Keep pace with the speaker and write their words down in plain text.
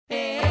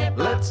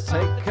Let's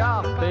take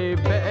off,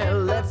 baby.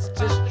 Let's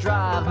just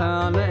drive,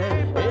 honey,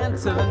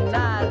 into the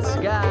night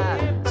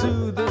sky,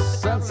 to the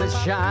sunset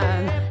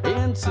shine,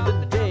 into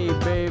the day,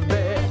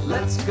 baby.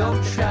 Let's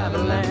go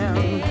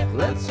traveling.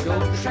 Let's go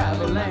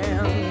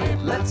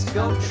traveling. Let's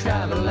go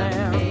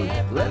traveling.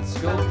 Let's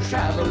go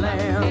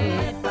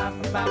traveling.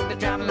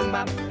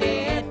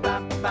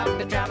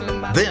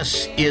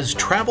 This is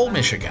Travel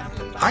Michigan.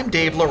 I'm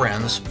Dave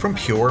Lorenz from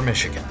Pure,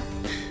 Michigan.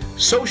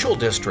 Social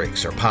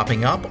districts are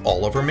popping up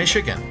all over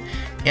Michigan,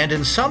 and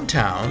in some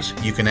towns,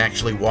 you can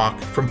actually walk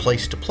from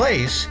place to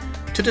place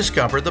to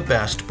discover the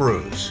best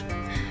brews.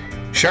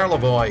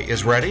 Charlevoix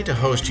is ready to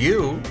host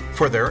you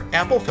for their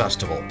Apple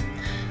Festival.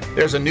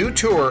 There's a new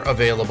tour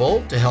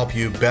available to help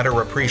you better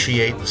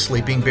appreciate the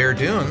Sleeping Bear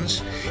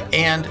Dunes,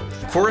 and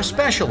for a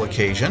special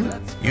occasion,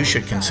 you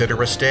should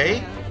consider a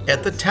stay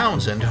at the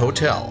Townsend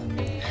Hotel.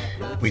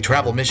 We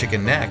travel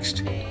Michigan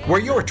next, where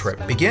your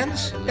trip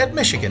begins at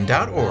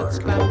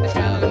michigan.org. Let's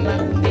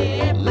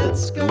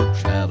go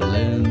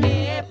traveling.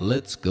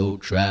 Let's go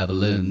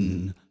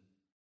traveling.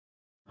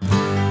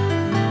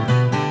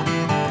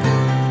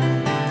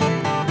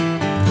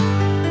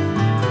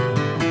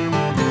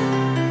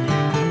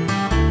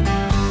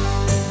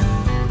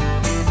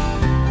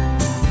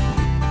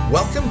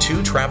 Welcome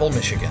to Travel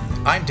Michigan.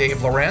 I'm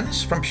Dave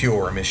Lorenz from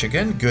Pure,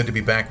 Michigan. Good to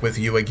be back with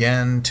you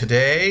again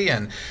today.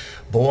 And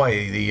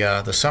boy,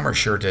 the summer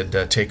sure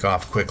did take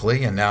off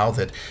quickly. And now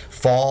that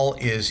fall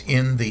is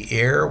in the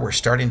air, we're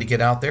starting to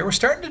get out there. We're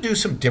starting to do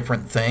some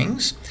different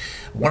things.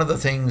 One of the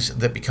things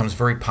that becomes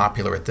very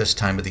popular at this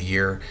time of the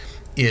year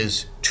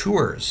is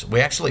tours.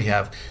 We actually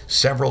have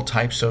several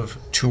types of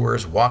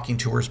tours: walking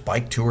tours,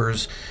 bike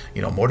tours,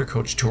 motor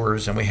coach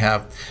tours, and we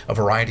have a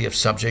variety of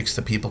subjects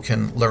that people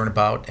can learn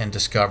about and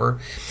discover.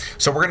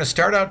 So we're going to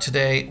start out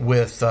today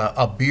with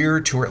a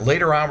beer tour.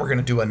 Later on, we're going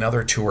to do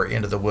another tour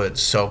into the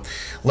woods. So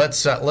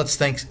let's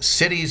thank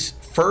cities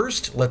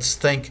first. Let's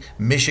thank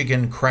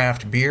Michigan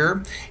Craft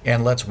Beer,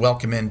 and let's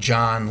welcome in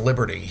John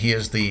Liberty. He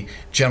is the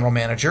general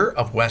manager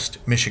of West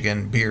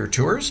Michigan Beer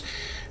Tours.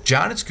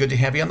 John, it's good to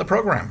have you on the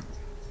program.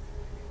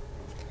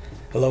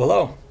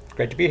 Hello.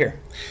 Great to be here.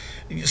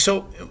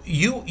 So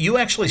you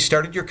actually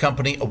started your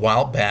company a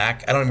while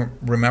back. I don't even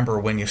remember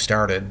when you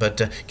started,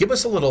 but give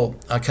us a little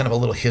kind of a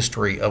little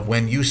history of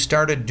when you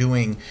started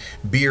doing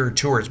beer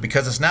tours,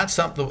 because it's not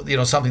something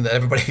that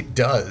everybody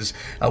does.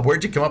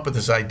 Where'd you come up with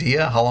this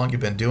idea? How long you've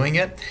been doing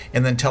it?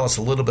 And then tell us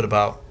a little bit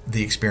about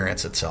the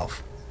experience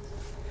itself.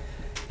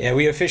 Yeah,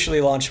 we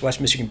officially launched West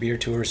Michigan Beer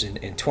Tours in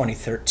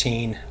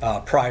 2013.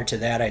 Prior to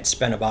that, I'd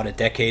spent about a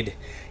decade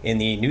in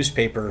the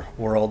newspaper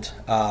world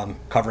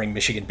covering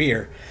Michigan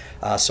beer.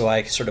 So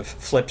I sort of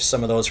flipped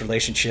some of those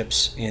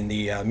relationships in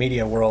the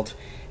media world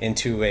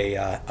into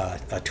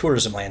a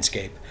tourism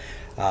landscape.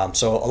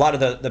 So a lot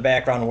of the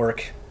background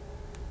work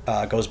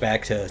goes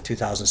back to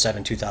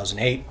 2007,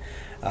 2008.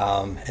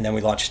 And then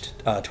we launched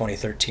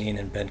 2013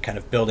 and been kind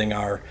of building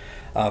our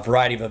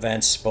variety of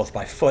events, both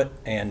by foot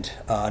and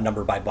a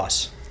number by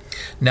bus.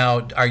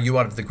 Now, are you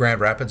out of the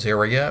Grand Rapids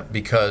area?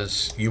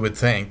 Because you would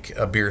think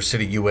Beer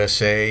City,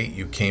 USA,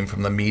 you came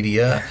from the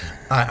media.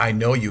 I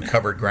know you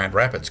covered Grand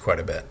Rapids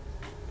quite a bit.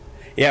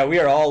 Yeah, we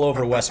are all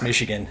over West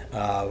Michigan.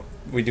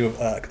 We do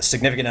a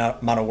significant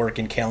amount of work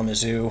in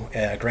Kalamazoo,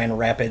 Grand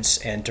Rapids,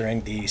 and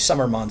during the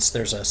summer months,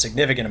 there's a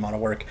significant amount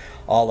of work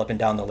all up and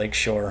down the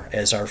lakeshore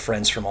as our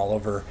friends from all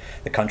over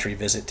the country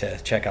visit to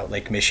check out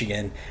Lake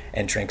Michigan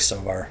and drink some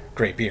of our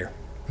great beer.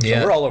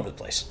 Yeah. So we're all over the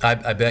place.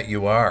 I bet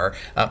you are.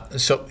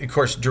 So, of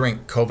course, during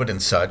COVID and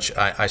such,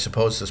 I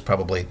suppose this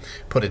probably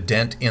put a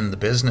dent in the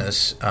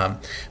business.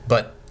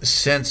 But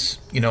since,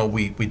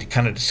 we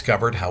kind of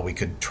discovered how we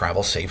could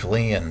travel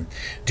safely and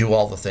do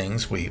all the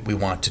things we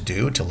want to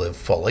do to live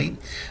fully,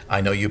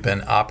 I know you've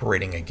been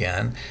operating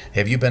again.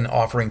 Have you been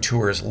offering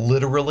tours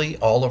literally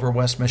all over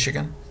West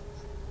Michigan?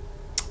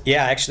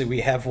 Yeah, actually, we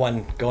have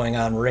one going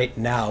on right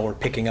now. We're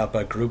picking up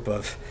a group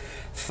of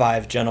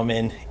 5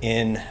 gentlemen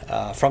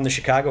from the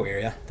Chicago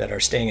area that are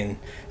staying in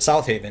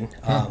South Haven,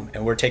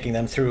 and we're taking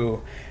them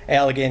through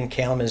Allegan,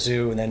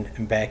 Kalamazoo, and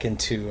then back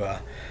into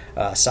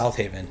South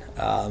Haven.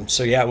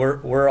 So yeah,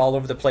 we're all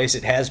over the place.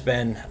 It has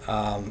been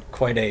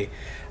quite a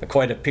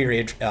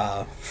period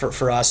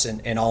for us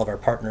and all of our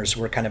partners.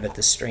 We're kind of at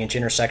this strange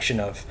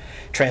intersection of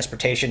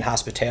transportation,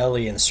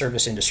 hospitality, and the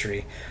service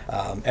industry.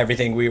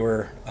 Everything we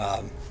were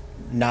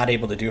not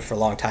able to do for a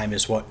long time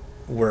is what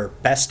we're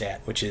best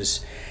at, which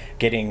is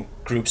getting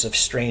groups of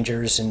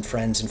strangers and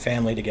friends and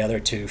family together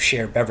to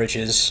share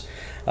beverages,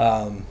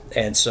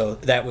 and so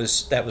that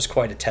was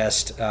quite a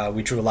test.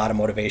 We drew a lot of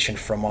motivation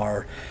from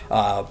our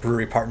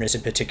brewery partners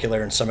in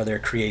particular, and some of their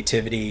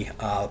creativity,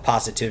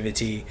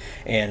 positivity,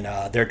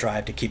 and their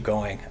drive to keep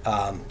going.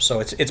 So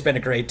it's been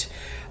a great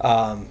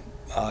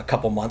a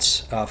couple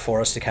months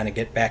for us to kind of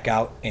get back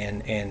out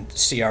and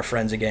see our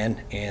friends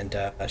again and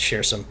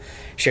share some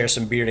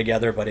beer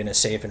together, but in a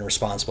safe and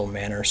responsible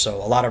manner. So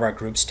a lot of our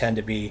groups tend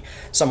to be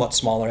somewhat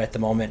smaller at the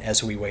moment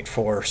as we wait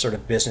for sort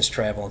of business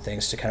travel and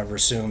things to kind of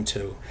resume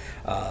to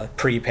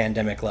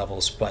pre-pandemic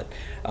levels. But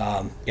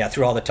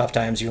through all the tough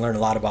times, you learn a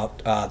lot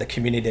about the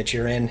community that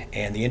you're in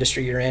and the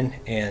industry you're in,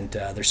 and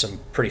there's some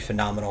pretty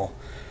phenomenal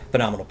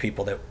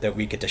people that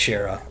we get to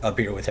share a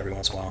beer with every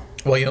once in a while.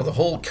 Well, the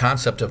whole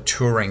concept of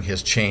touring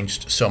has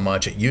changed so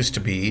much. It used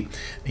to be,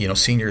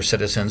 senior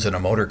citizens in a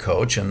motor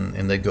coach,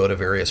 and they'd go to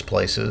various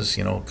places,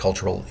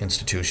 cultural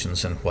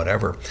institutions and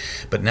whatever.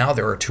 But now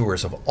there are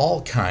tours of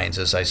all kinds,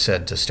 as I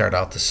said to start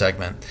out the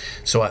segment.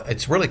 So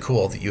it's really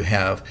cool that you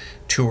have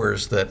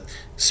tours that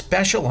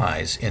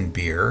specialize in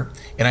beer.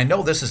 And I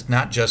know this is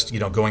not just,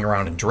 going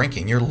around and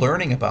drinking. You're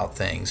learning about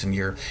things, and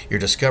you're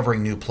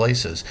discovering new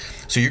places.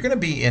 So you're going to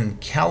be in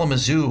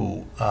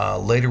Kalamazoo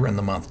later in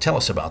the month. Tell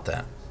us about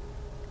that.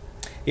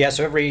 Yeah,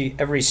 so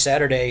every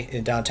Saturday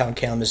in downtown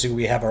Kalamazoo,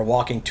 we have our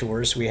walking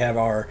tours. We have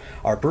our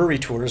brewery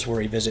tours where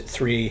we visit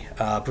 3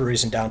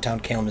 breweries in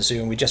downtown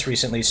Kalamazoo. And we just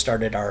recently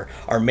started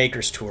our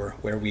Makers Tour,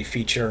 where we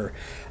feature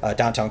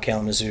downtown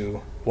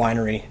Kalamazoo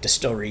winery,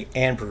 distillery,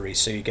 and brewery.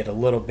 So you get a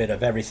little bit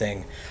of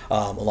everything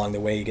along the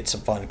way. You get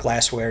some fun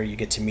glassware. You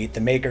get to meet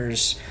the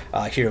makers,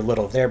 hear a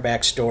little of their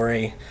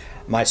backstory.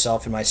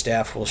 Myself and my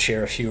staff will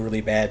share a few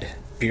really bad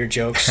beer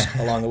jokes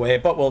along the way,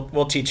 but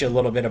we'll teach you a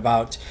little bit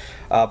about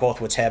both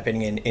what's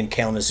happening in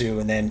Kalamazoo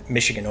and then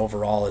Michigan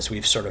overall, as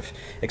we've sort of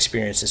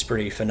experienced this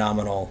pretty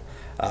phenomenal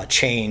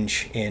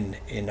change in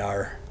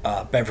our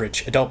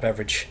adult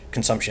beverage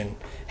consumption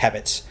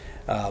habits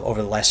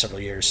over the last several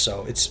years.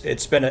 So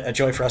it's been a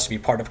joy for us to be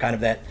part of kind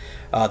of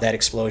that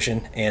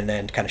explosion, and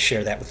then kind of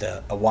share that with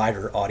a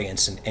wider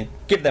audience and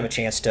give them a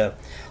chance to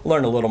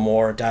learn a little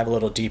more, dive a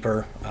little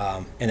deeper,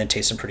 and then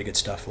taste some pretty good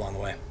stuff along the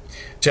way.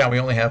 John, we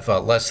only have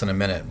less than a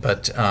minute,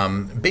 but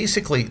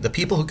basically the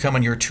people who come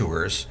on your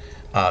tours,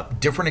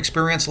 different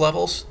experience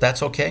levels,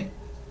 that's okay?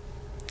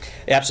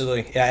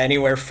 Absolutely. Yeah,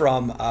 anywhere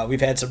from,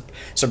 we've had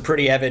some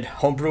pretty avid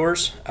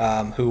homebrewers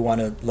who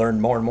want to learn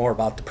more and more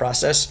about the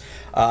process,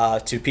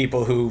 to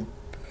people who,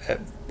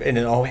 and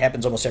it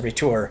happens almost every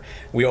tour,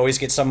 we always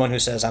get someone who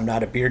says, I'm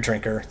not a beer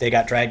drinker. They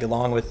got dragged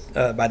along with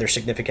by their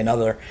significant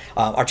other.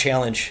 Our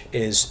challenge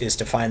is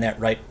to find that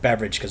right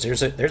beverage, because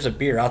there's a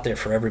beer out there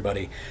for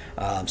everybody.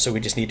 So we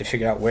just need to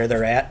figure out where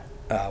they're at,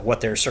 what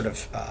their sort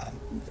of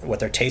what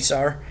their tastes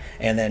are,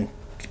 and then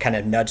kind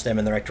of nudge them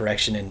in the right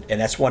direction. And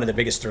that's one of the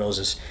biggest thrills,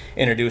 is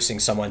introducing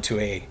someone to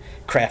a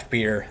craft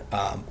beer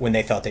when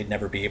they thought they'd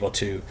never be able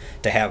to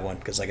have one.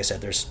 Because like I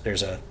said,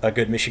 there's a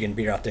good Michigan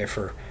beer out there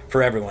for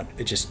everyone.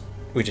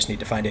 We just need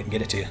to find it and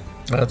get it to you.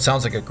 Well, it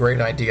sounds like a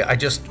great idea. I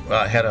just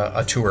had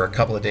a tour a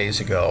couple of days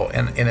ago,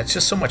 and it's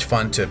just so much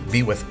fun to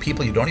be with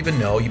people you don't even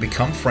know. You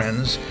become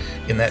friends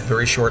in that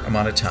very short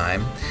amount of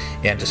time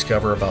and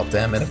discover about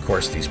them and, of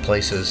course, these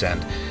places.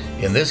 And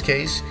in this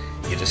case,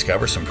 you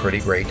discover some pretty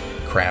great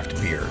craft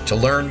beer. To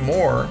learn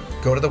more,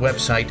 go to the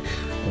website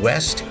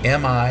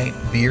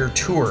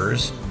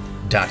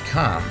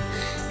westmibeertours.com.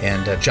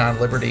 And John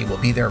Liberty will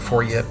be there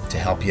for you to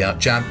help you out.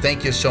 John,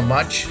 thank you so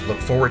much. Look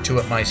forward to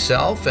it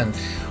myself. And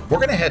we're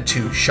going to head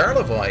to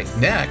Charlevoix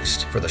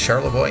next for the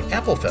Charlevoix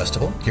Apple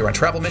Festival here on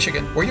Travel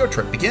Michigan, where your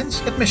trip begins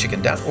at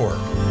michigan.org.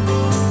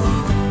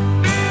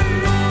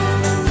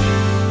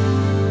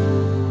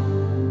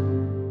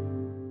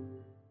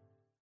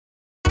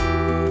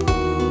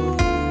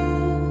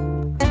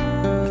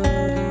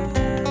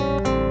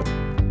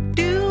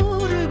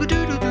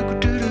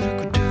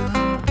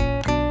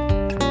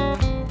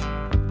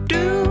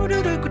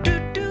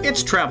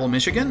 It's Travel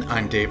Michigan.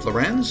 I'm Dave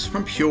Lorenz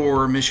from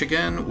Pure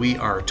Michigan. We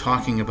are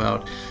talking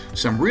about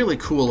some really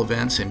cool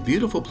events and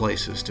beautiful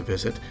places to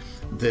visit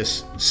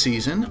this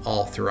season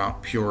all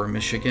throughout Pure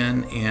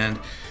Michigan. And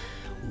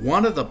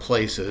one of the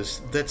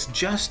places that's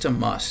just a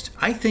must,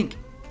 I think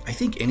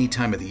any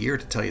time of the year,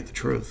 to tell you the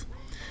truth,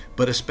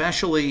 but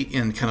especially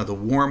in kind of the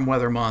warm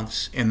weather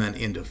months and then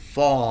into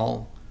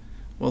fall,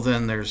 well,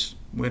 then there's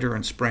winter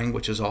and spring,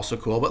 which is also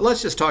cool. But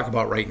let's just talk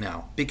about right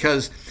now,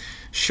 because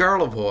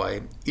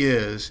Charlevoix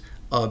is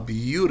a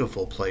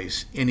beautiful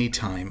place any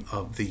time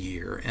of the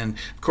year. And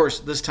of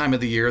course, this time of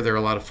the year, there are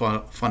a lot of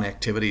fun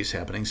activities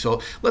happening.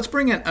 So let's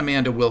bring in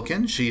Amanda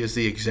Wilkin. She is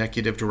the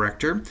executive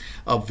director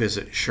of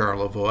Visit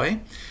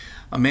Charlevoix.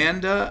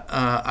 Amanda,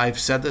 I've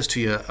said this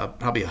to you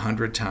probably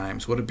 100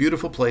 times. What a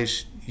beautiful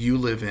place you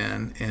live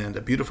in, and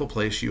a beautiful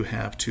place you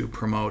have to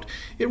promote.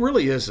 It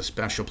really is a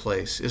special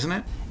place, isn't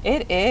it?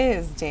 It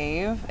is,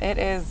 Dave. It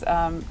is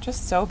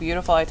just so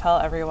beautiful. I tell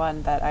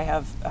everyone that I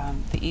have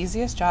the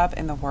easiest job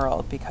in the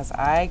world because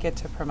I get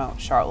to promote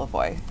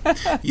Charlevoix.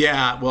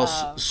 Yeah, well,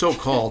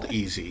 so-called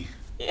easy.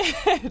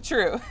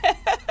 True.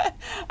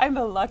 I'm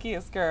the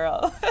luckiest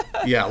girl.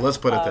 Yeah, let's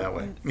put it that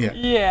way.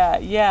 Yeah.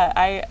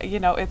 Yeah.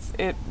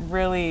 It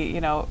really,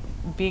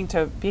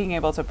 being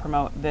able to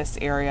promote this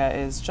area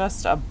is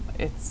just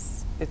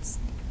it's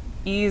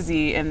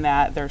easy in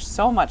that there's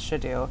so much to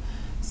do.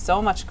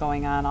 so much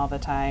going on all the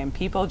time.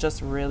 People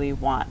just really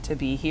want to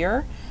be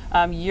here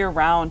year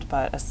round,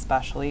 but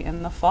especially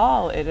in the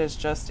fall. It is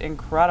just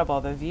incredible.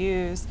 The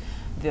views,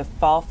 the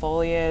fall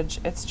foliage,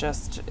 it's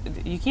just,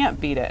 you can't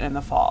beat it in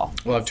the fall.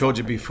 Well, I've told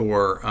you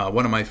before,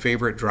 one of my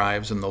favorite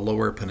drives in the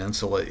Lower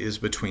Peninsula is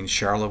between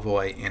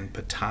Charlevoix and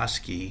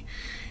Petoskey.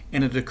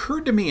 And it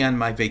occurred to me on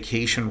my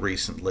vacation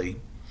recently,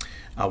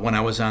 when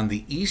I was on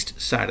the east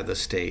side of the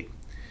state,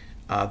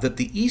 that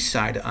the east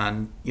side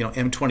on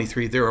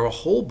M23, there are a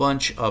whole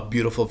bunch of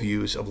beautiful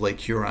views of Lake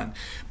Huron.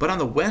 But on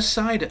the west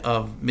side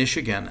of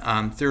Michigan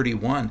on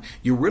 31,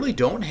 you really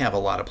don't have a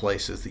lot of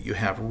places that you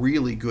have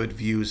really good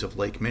views of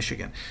Lake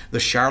Michigan. The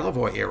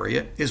Charlevoix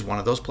area is one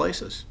of those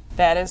places.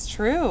 That is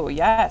true,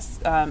 yes.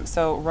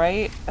 So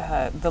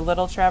the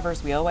Little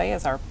Traverse Wheelway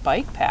is our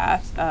bike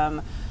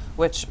path,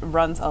 which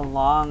runs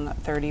along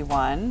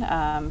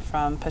 31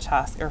 from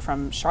Petoskey, or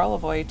from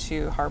Charlevoix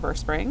to Harbor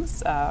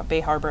Springs, Bay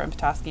Harbor and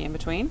Petoskey in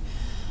between.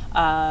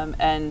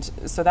 And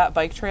so that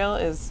bike trail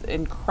is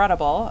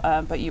incredible,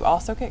 but you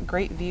also get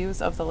great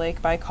views of the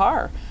lake by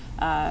car.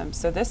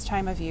 So this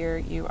time of year,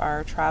 you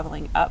are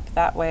traveling up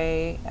that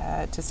way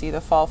to see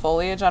the fall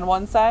foliage on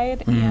one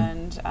side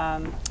and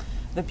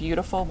the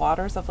beautiful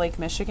waters of Lake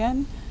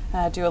Michigan.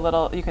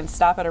 You can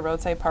stop at a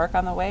roadside park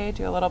on the way,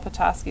 do a little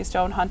Petoskey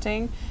stone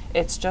hunting.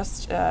 It's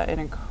just an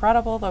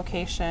incredible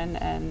location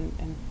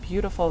and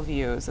beautiful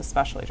views,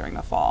 especially during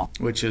the fall.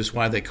 Which is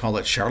why they call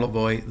it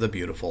Charlevoix the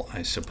Beautiful,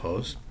 I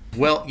suppose.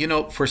 Well,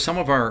 for some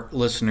of our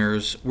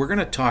listeners, we're going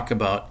to talk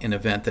about an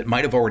event that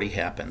might have already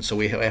happened, so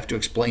we have to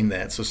explain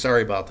that. So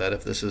sorry about that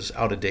if this is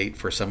out of date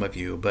for some of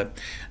you. But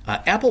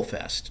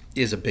Applefest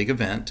is a big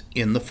event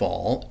in the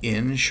fall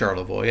in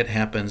Charlevoix. It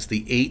happens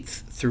the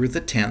 8th through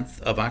the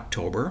 10th of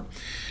October.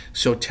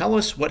 So tell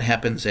us what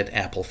happens at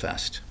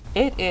Applefest.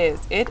 It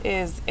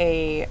is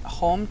a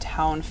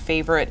hometown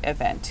favorite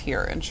event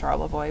here in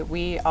Charlevoix.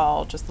 We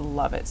all just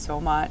love it so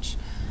much.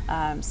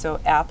 So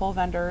apple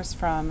vendors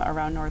from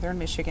around northern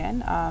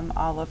Michigan,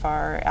 all of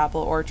our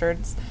apple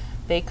orchards,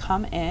 they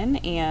come in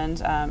and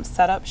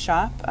set up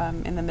shop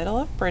in the middle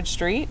of Bridge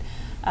Street,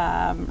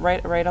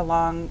 right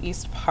along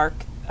East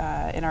Park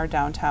in our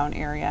downtown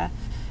area.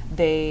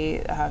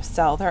 They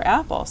sell their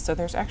apples. So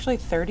there's actually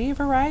 30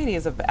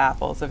 varieties of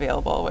apples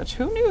available, which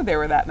who knew there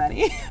were that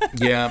many?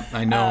 Yeah,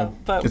 I know.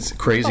 But it's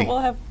crazy. We'll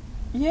have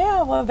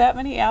that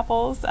many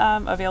apples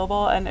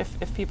available, and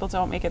if people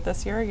don't make it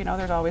this year,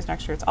 there's always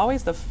next year. It's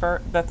always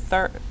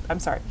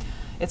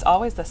it's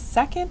always the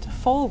second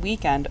full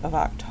weekend of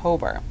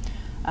October.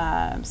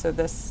 So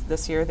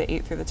this year, the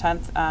 8th through the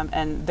 10th,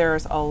 and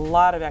there's a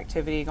lot of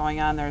activity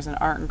going on. There's an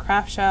art and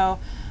craft show.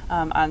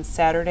 On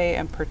Saturday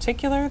in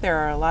particular, there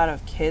are a lot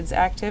of kids'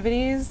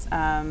 activities,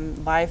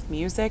 live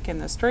music in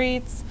the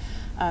streets.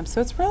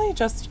 So it's really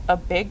just a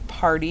big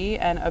party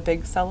and a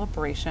big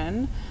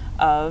celebration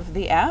of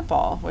the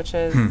apple, which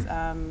is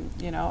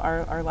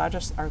our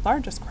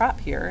largest crop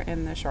here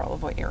in the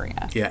Charlevoix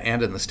area. Yeah,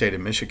 and in the state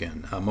of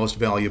Michigan, most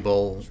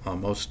valuable,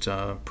 most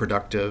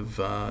productive.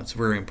 It's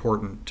very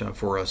important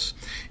for us,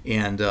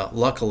 and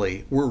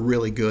luckily we're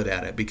really good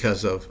at it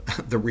because of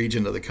the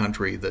region of the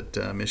country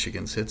that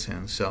Michigan sits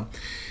in. So,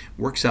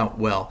 works out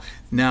well.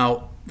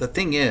 Now, the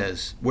thing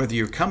is, whether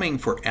you're coming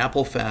for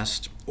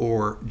Applefest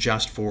or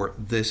just for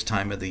this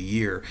time of the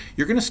year,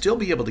 you're going to still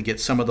be able to get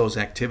some of those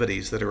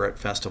activities that are at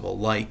festival,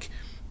 like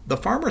the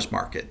farmers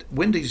market.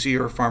 When does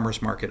your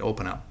farmers market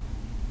open up?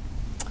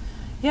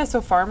 Yeah,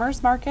 so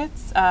farmers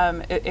markets,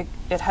 it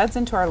heads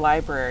into our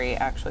library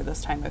actually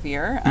this time of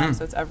year.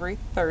 So it's every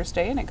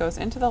Thursday, and it goes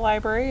into the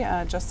library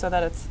just so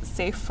that it's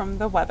safe from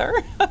the weather.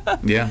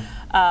 Yeah.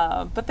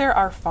 But there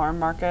are farm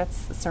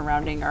markets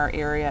surrounding our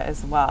area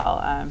as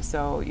well.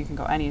 So you can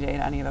go any day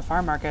to any of the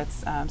farm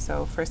markets.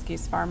 So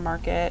Frisky's Farm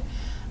Market,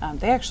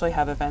 they actually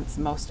have events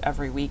most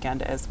every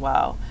weekend as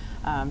well.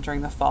 During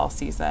the fall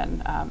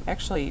season.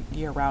 Actually,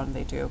 year-round,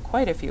 they do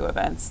quite a few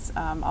events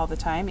all the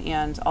time.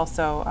 And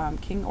also,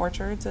 King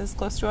Orchards is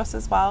close to us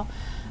as well,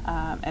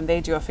 and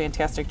they do a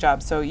fantastic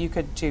job. So you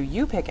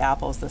pick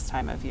apples this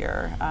time of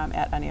year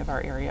at any of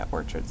our area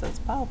orchards as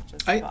well, which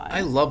is fun.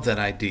 I love that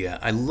idea.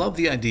 I love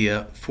the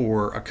idea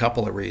for a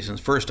couple of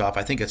reasons. First off,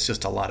 I think it's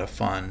just a lot of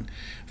fun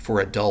for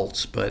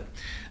adults, but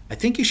I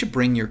think you should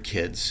bring your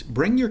kids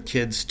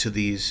to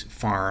these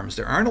farms.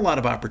 There aren't a lot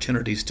of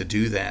opportunities to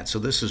do that, so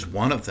this is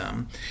one of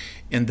them.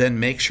 And then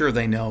make sure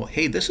they know,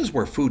 hey, this is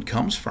where food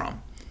comes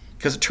from.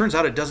 Because it turns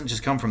out it doesn't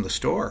just come from the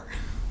store.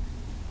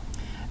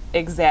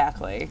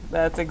 Exactly.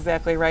 That's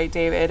exactly right,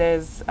 Dave. It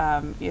is.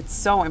 It's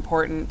so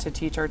important to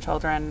teach our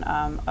children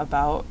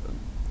about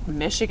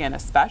Michigan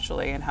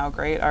especially, and how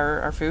great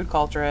our food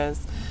culture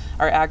is.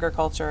 Our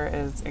agriculture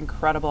is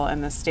incredible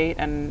in the state,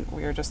 and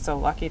we are just so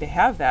lucky to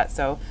have that.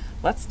 So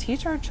let's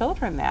teach our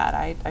children that.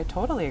 I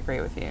totally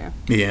agree with you.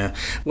 Yeah.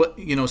 Well,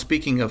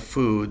 speaking of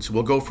foods,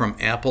 we'll go from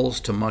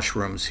apples to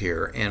mushrooms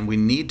here, and we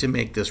need to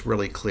make this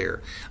really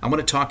clear. I'm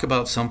going to talk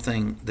about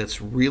something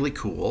that's really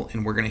cool,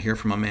 and we're going to hear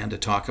from Amanda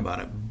talk about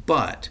it.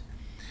 But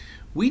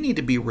we need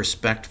to be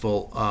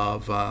respectful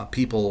of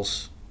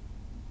people's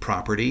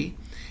property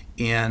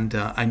and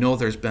I know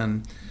there's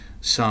been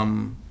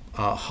some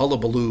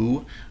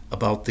hullabaloo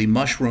about the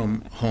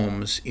mushroom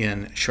homes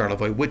in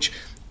Charlevoix, which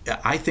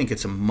I think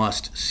it's a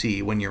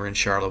must-see when you're in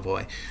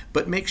Charlevoix.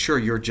 But make sure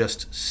you're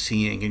just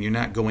seeing and you're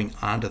not going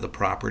onto the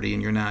property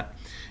and you're not,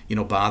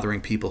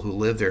 bothering people who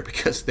live there,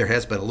 because there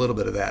has been a little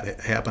bit of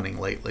that happening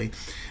lately.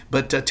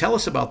 But tell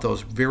us about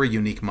those very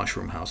unique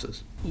mushroom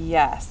houses.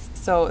 Yes.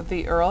 So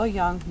the Earl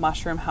Young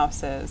mushroom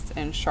houses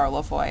in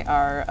Charlevoix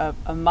are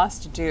a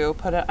must-do.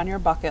 Put it on your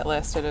bucket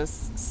list. It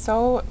is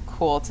so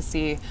cool to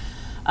see.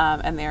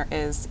 And there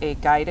is a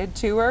guided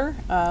tour,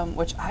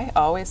 which I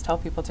always tell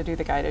people to do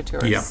the guided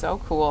tour. Yeah. It's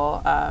so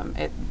cool.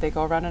 They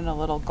go around in a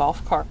little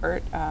golf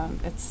cart.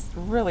 It's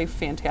really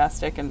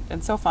fantastic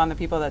and so fun. The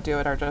people that do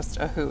it are just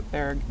a hoot.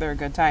 They're a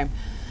good time.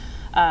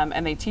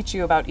 And they teach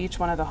you about each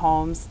one of the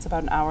homes. It's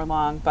about an hour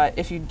long. But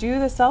if you do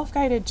the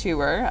self-guided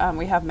tour,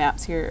 we have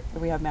maps here.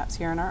 We have maps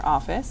here in our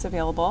office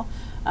available.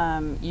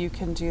 You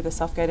can do the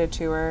self-guided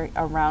tour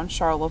around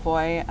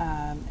Charlevoix,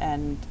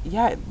 and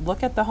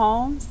look at the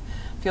homes.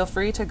 Feel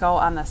free to go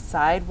on the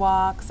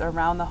sidewalks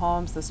around the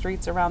homes, the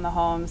streets around the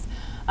homes.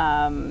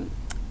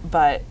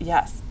 But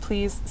yes,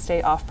 please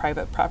stay off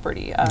private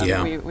property.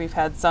 We've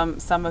had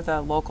some of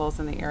the locals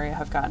in the area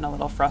have gotten a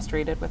little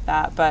frustrated with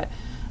that, but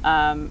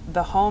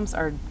the homes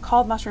are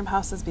called mushroom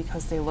houses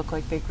because they look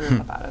like they grew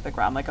up out of the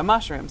ground like a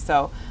mushroom.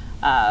 So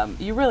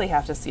you really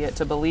have to see it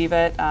to believe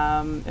it.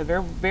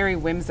 They're very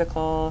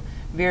whimsical,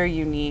 very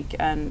unique,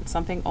 and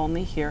something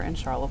only here in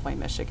Charlevoix,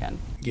 Michigan.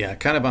 Yeah,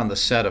 kind of on the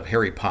set of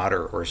Harry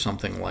Potter or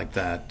something like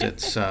that.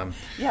 It's or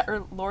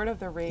Lord of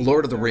the Rings.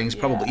 Lord of the Rings,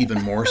 probably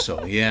even more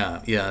so. Yeah,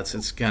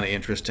 it's kind of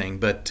interesting.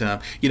 But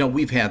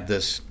we've had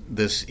this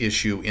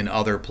issue in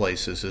other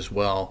places as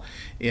well,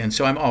 and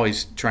so I'm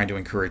always trying to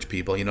encourage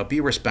people. Be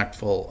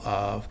respectful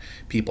of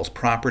people's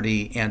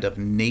property and of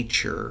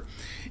nature.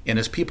 And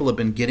as people have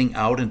been getting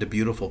out into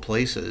beautiful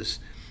places,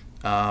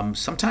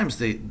 sometimes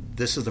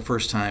this is the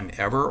first time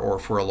ever or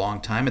for a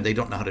long time, and they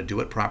don't know how to do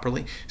it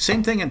properly.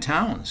 Same thing in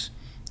towns.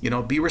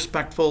 Be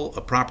respectful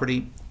of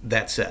property.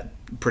 That said,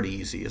 pretty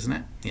easy, isn't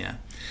it? Yeah.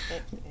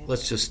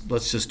 Let's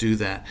just do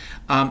that.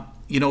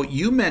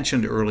 You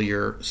mentioned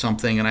earlier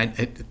something, and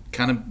it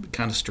kind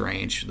of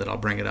strange that I'll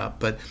bring it up,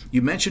 but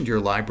you mentioned your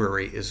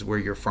library is where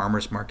your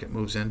farmers market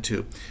moves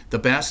into. The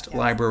best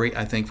library,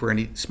 I think, for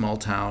any small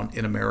town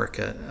in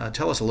America.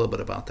 Tell us a little bit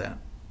about that.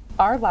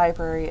 Our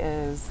library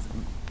is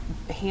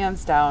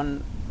hands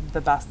down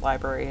the best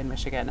library in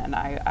Michigan, and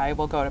I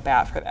will go to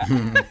bat for that.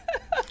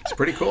 It's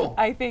pretty cool.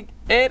 I think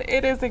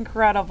it is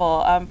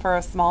incredible. For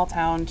a small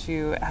town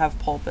to have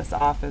pulled this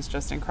off is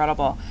just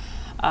incredible.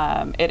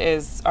 It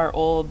is our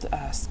old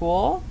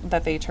school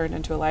that they turned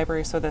into a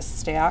library, so the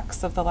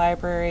stacks of the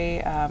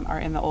library are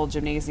in the old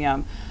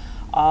gymnasium.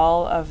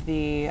 All of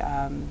the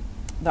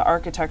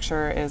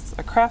architecture is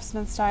a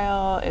craftsman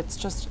style. It's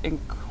just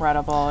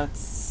incredible.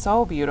 It's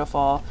so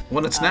beautiful.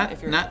 Well, it's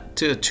not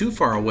too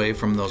far away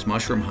from those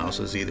mushroom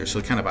houses either,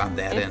 so kind of on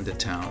that end of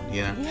town.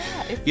 Yeah,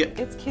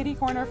 it's kitty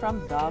corner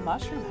from the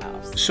mushroom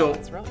house. So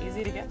it's real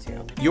easy to get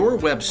to. Your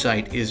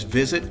website is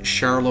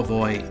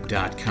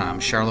visitcharlevoix.com.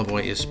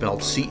 Charlevoix is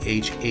spelled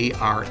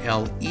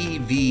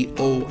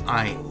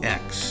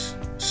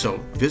CHARLEVOIX. So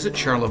visit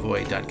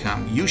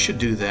charlevoix.com. You should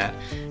do that.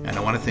 And I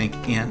want to thank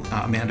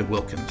Amanda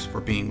Wilkins for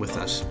being with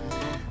us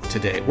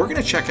today. We're going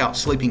to check out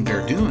Sleeping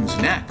Bear Dunes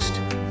next,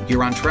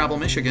 here on Travel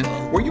Michigan,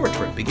 where your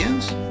trip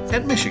begins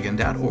at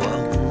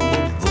michigan.org.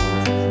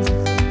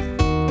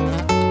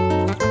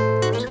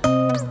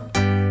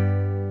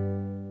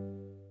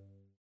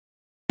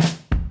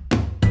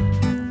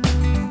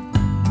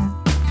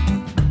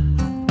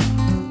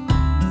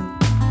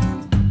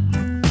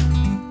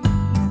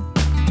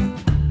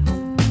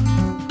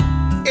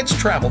 It's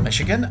Travel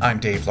Michigan. I'm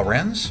Dave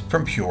Lorenz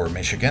from Pure,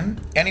 Michigan.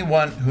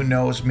 Anyone who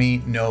knows me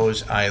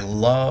knows I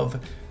love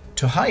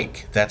to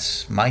hike.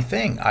 That's my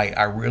thing.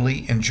 I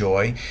really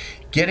enjoy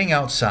getting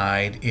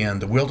outside in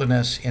the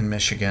wilderness in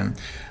Michigan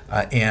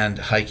and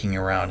hiking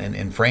around.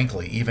 And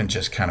frankly, even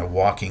just kind of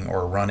walking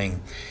or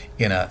running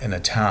in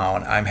a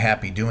town, I'm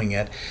happy doing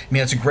it. I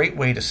mean, it's a great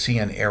way to see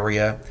an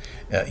area.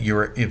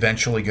 You're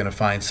eventually going to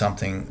find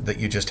something that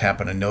you just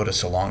happen to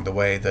notice along the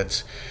way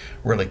that's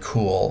really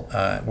cool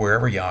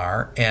wherever you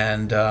are,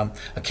 and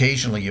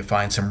occasionally you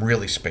find some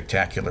really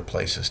spectacular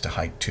places to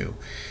hike to.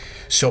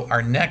 So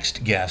our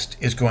next guest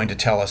is going to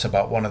tell us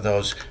about one of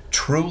those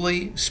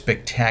truly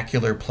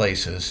spectacular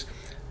places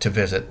to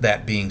visit,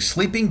 that being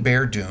Sleeping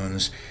Bear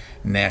Dunes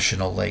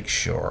National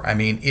Lakeshore. I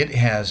mean, it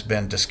has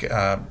been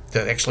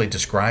actually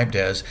described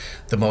as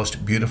the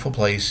most beautiful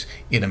place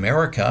in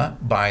America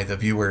by the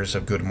viewers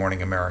of Good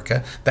Morning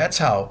America. That's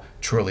how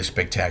truly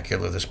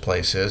spectacular this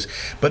place is.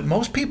 But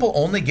most people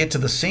only get to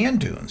the sand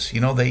dunes.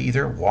 They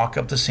either walk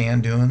up the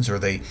sand dunes or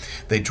they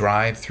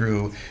drive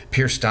through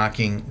Pierce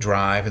Stocking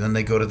Drive, and then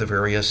they go to the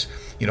various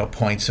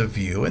points of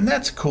view, and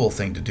that's a cool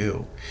thing to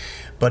do.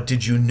 But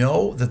did you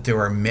know that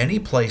there are many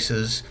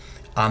places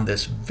on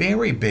this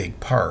very big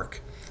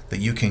park that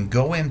you can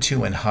go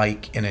into and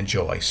hike and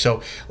enjoy.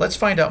 So let's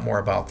find out more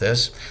about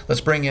this. Let's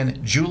bring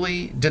in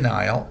Julie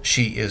Denial.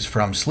 She is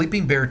from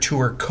Sleeping Bear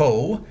Tour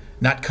Co.,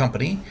 not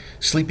company,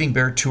 Sleeping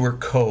Bear Tour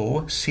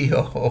Co.,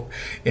 C-O,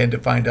 and to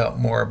find out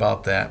more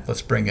about that,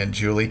 let's bring in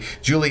Julie.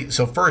 Julie,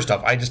 so first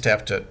off, I just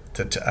have to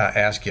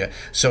ask you,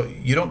 so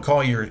you don't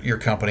call your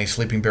company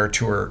Sleeping Bear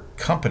Tour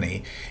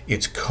Company,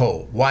 it's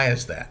Co. Why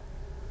is that?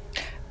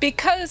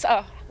 Because,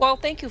 well,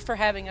 thank you for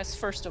having us,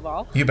 first of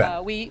all. You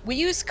bet. We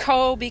use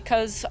Co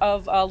because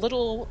of a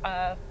little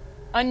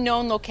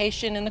unknown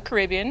location in the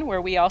Caribbean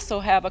where we also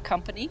have a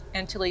company,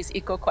 Antilles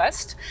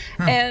EcoQuest,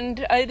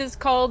 and it is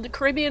called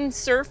Caribbean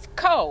Surf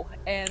Co.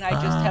 And I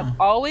just have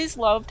always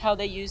loved how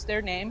they use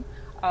their name,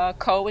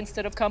 Co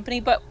instead of company,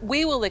 but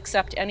we will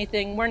accept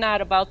anything. We're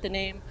not about the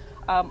name.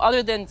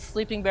 Other than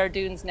Sleeping Bear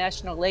Dunes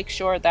National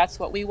Lakeshore, that's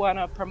what we want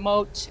to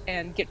promote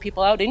and get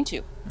people out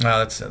into. Well,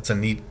 that's a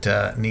neat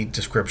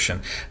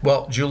description.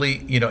 Well,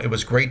 Julie, it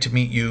was great to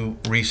meet you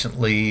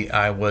recently.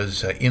 I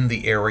was in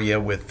the area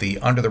with the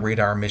Under the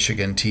Radar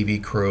Michigan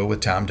TV crew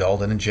with Tom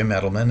Dalton and Jim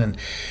Edelman, and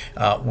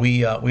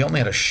we only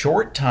had a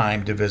short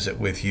time to visit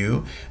with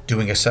you,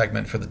 doing a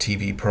segment for the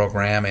TV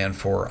program and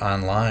for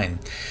online.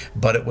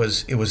 But it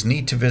was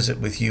neat to visit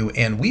with you,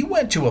 and we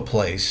went to a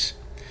place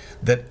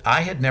that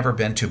I had never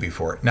been to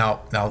before.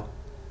 Now,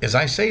 as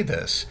I say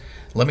this,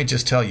 let me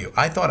just tell you,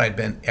 I thought I'd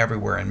been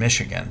everywhere in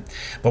Michigan,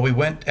 but we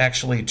went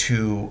actually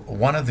to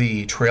one of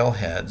the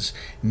trailheads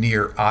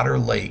near Otter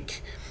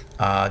Lake,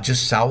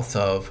 just south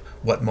of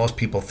what most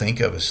people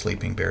think of as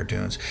Sleeping Bear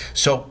Dunes.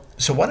 So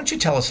why don't you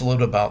tell us a little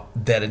bit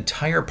about that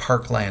entire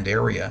parkland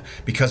area,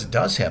 because it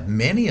does have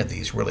many of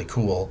these really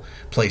cool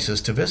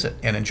places to visit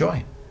and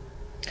enjoy.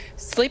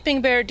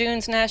 Sleeping Bear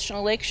Dunes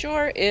National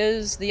Lakeshore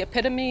is the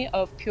epitome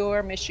of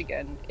pure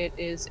Michigan. It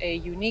is a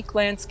unique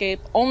landscape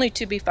only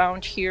to be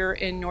found here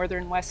in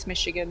northern West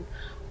Michigan.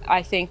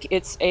 I think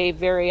it's a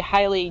very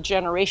highly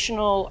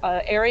generational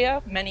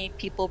area. Many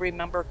people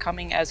remember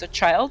coming as a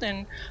child,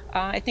 and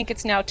I think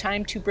it's now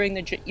time to bring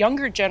the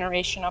younger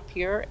generation up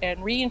here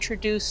and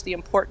reintroduce the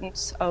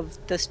importance of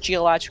this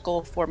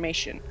geological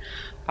formation.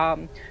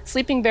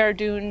 Sleeping Bear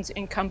Dunes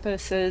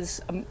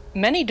encompasses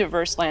many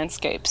diverse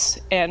landscapes,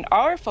 and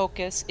our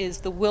focus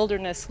is the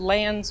wilderness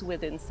lands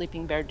within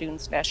Sleeping Bear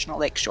Dunes National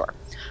Lakeshore.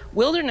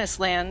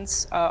 Wilderness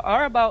lands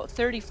are about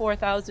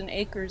 34,000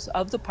 acres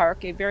of the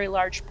park, a very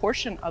large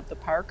portion of the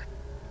park,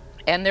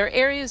 and they're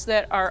areas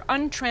that are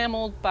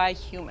untrammeled by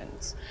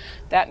humans.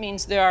 That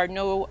means there are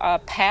no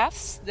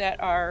paths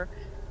that are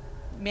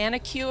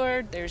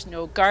manicured, there's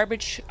no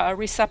garbage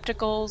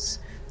receptacles.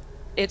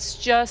 It's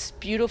just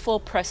beautiful,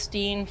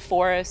 pristine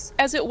forest,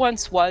 as it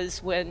once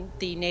was when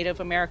the Native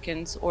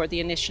Americans or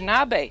the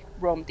Anishinaabe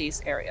roamed these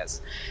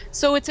areas.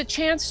 So it's a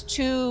chance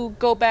to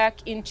go back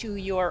into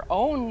your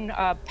own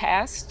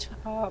past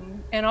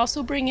and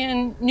also bring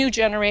in new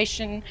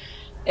generation,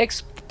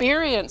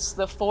 experience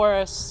the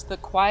forest, the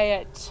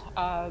quiet.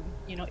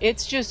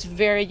 It's just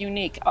very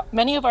unique.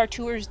 Many of our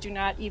tours do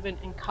not even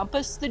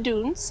encompass the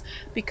dunes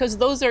because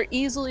those are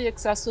easily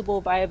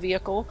accessible by a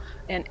vehicle,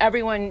 and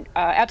everyone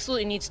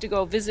absolutely needs to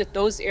go visit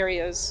those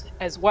areas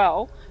as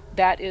well.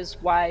 That is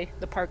why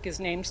the park is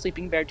named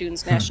Sleeping Bear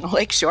Dunes National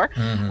Lakeshore.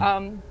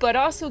 But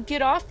also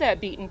get off that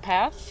beaten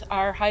path.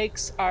 Our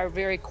hikes are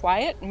very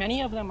quiet.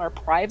 Many of them are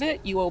private.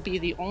 You will be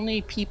the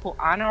only people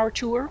on our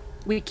tour.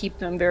 We keep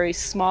them very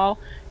small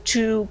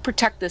to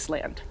protect this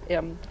land.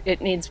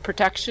 It needs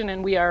protection,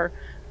 and we are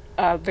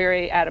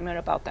very adamant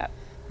about that.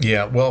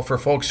 Yeah, well, for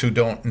folks who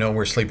don't know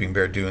where Sleeping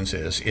Bear Dunes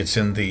is, it's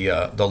in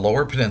the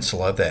Lower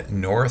Peninsula, that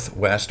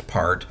northwest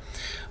part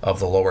of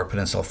the Lower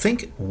Peninsula.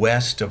 Think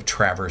west of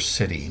Traverse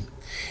City.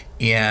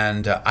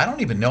 And I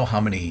don't even know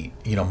how many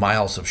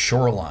miles of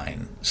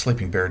shoreline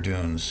Sleeping Bear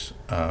Dunes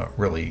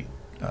really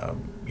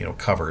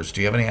covers.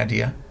 Do you have any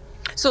idea?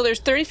 So there's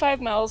 35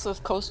 miles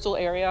of coastal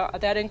area.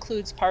 That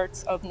includes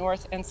parts of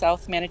North and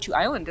South Manitou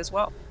Island as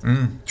well.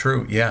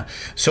 True, yeah.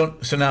 So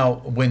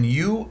now, when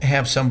you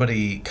have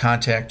somebody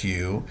contact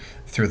you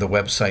through the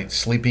website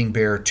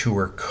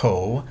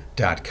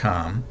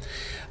sleepingbeartourco.com,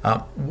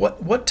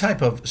 what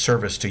type of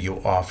service do you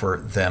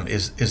offer them?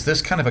 Is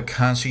this kind of a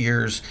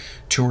concierge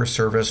tour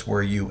service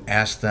where you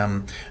ask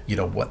them,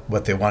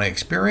 what they want to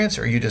experience,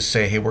 or you just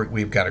say, hey,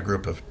 we've got a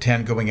group of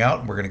 10 going out,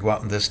 and we're going to go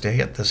out on this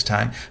day at this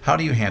time? How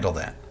do you handle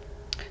that?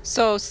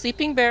 So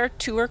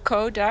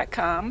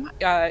sleepingbeartourco.com,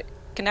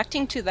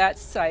 connecting to that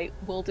site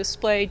will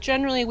display,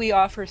 generally we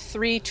offer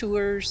 3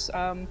 tours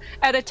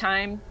at a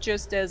time,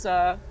 just as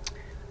an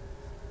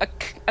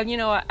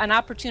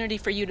opportunity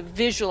for you to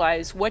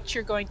visualize what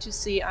you're going to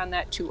see on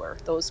that tour.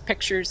 Those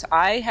pictures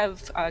I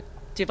have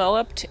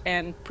developed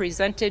and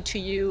presented to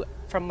you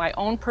from my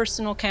own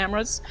personal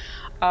cameras.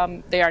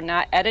 They are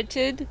not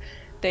edited.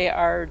 They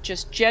are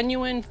just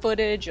genuine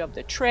footage of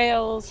the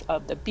trails,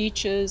 of the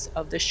beaches,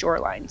 of the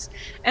shorelines.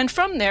 And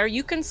from there,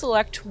 you can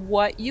select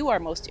what you are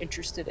most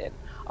interested in,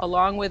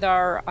 along with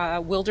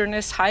our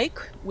wilderness hike,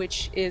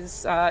 which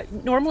is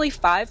normally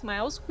 5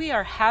 miles. We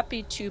are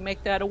happy to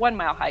make that a 1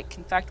 mile hike.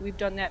 In fact, we've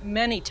done that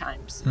many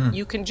times.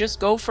 You can just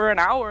go for an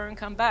hour and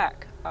come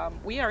back.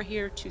 We are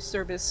here to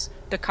service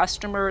the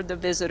customer, the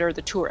visitor,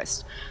 the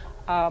tourist.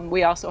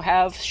 We also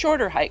have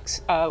shorter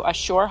hikes, a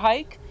shore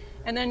hike,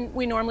 and then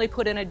we normally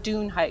put in a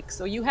dune hike.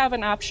 So you have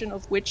an option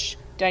of which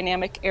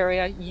dynamic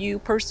area you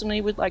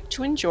personally would like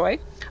to enjoy.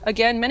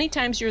 Again, many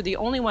times you're the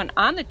only one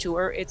on the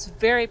tour. It's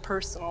very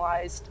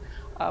personalized.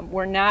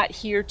 We're not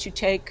here to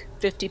take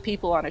 50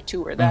 people on a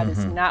tour. That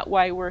is not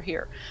why we're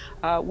here.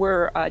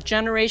 We're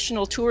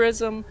generational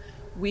tourism.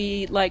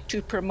 We like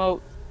to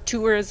promote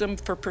tourism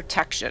for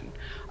protection.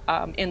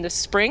 In the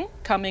spring,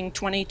 coming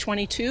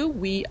 2022,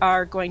 we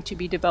are going to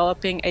be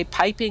developing a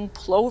piping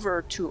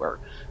plover tour.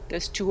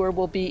 This tour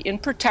will be in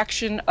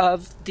protection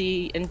of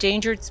the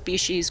endangered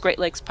species Great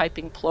Lakes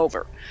piping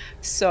plover.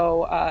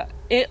 So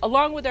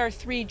along with our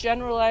 3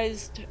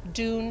 generalized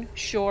dune,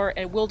 shore,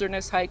 and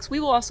wilderness hikes, we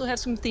will also have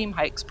some theme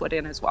hikes put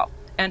in as well,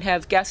 and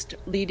have guest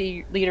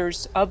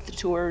leaders of the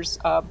tours,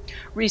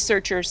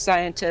 researchers,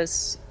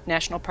 scientists,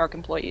 national park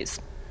employees.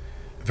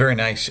 Very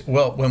nice.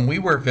 Well, when we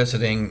were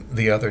visiting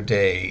the other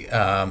day,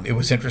 it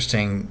was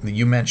interesting.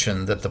 You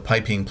mentioned that the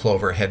piping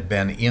plover had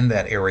been in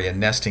that area,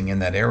 nesting in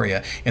that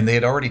area, and they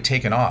had already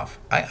taken off.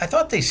 I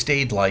thought they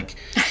stayed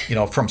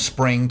from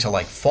spring to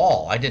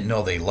fall. I didn't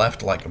know they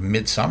left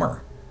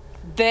midsummer.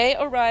 They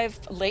arrive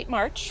late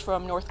March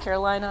from North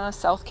Carolina,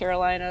 South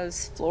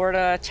Carolinas,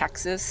 Florida,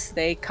 Texas.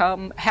 They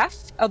come, half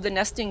of the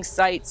nesting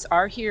sites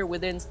are here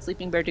within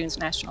Sleeping Bear Dunes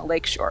National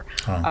Lakeshore.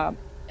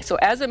 So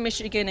as a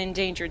Michigan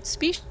endangered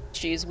species,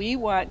 we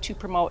want to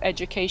promote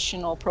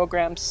educational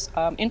programs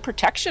in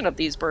protection of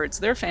these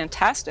birds. They're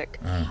fantastic.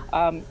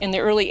 In the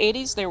early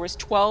 80s, there was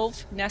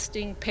 12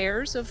 nesting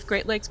pairs of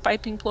Great Lakes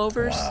piping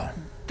plovers. Wow.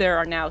 There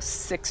are now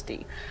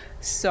 60.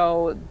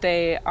 So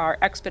they are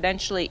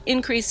exponentially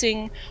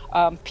increasing.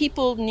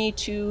 People need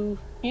to,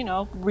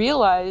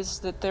 realize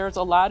that there's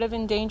a lot of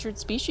endangered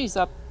species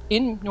up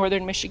in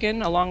northern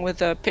Michigan, along with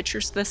the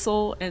pitcher's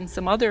thistle and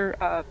some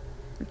other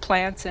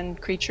plants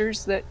and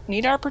creatures that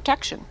need our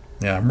protection.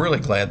 Yeah, I'm really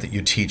glad that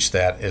you teach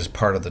that as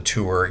part of the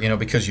tour,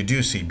 because you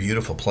do see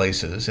beautiful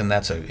places, and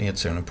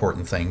it's an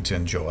important thing to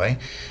enjoy.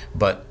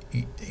 But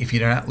if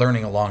you're not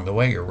learning along the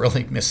way, you're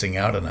really missing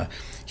out on a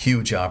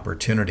huge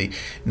opportunity.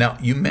 Now,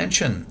 you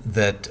mentioned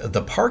that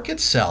the park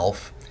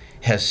itself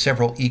has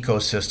several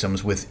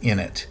ecosystems within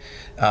it.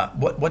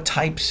 What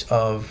types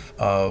of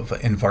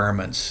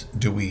environments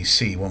do we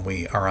see when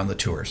we are on the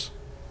tours?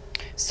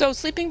 So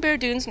Sleeping Bear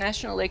Dunes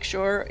National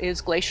Lakeshore is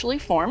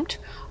glacially formed.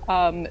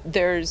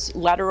 There's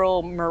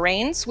lateral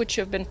moraines, which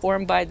have been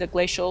formed by the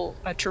glacial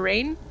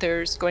terrain.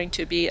 There's going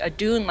to be a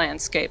dune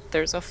landscape.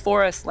 There's a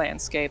forest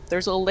landscape.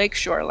 There's a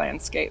lakeshore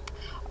landscape.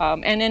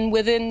 And then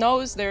within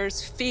those,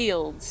 there's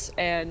fields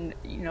and,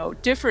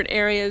 different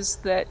areas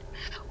that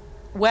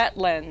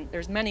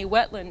there's many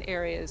wetland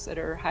areas that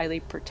are highly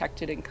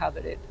protected and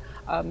coveted.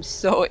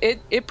 So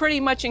it pretty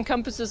much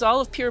encompasses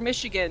all of pure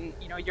Michigan,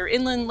 your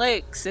inland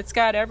lakes. It's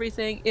got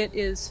everything. It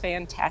is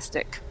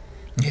fantastic.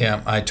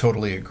 Yeah, I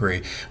totally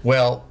agree.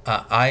 Well,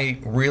 I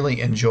really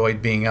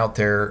enjoyed being out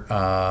there,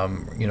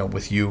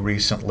 with you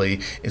recently.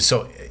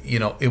 So,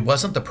 it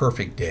wasn't the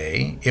perfect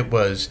day. It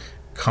was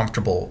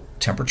comfortable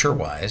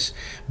temperature-wise,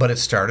 but it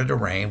started to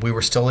rain. We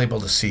were still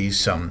able to see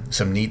some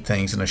neat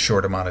things in a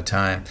short amount of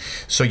time.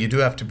 So you do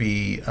have to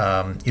be,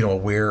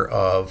 aware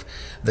of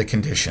the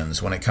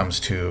conditions when it comes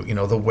to,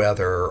 the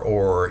weather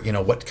or,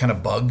 what kind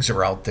of bugs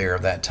are out there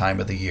that time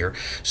of the year.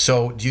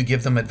 So do you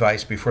give them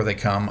advice before they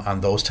come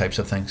on those types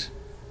of things?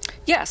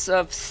 Yes,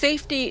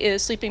 safety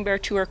is Sleeping Bear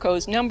Tour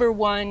Co.'s number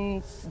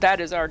one.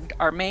 That is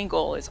our main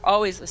goal, is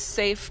always a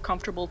safe,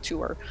 comfortable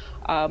tour.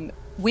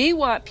 We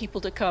want people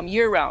to come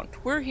year-round.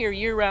 We're here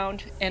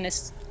year-round and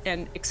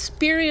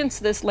experience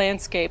this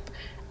landscape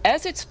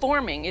as it's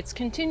forming. It's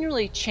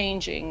continually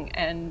changing,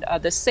 and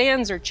the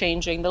sands are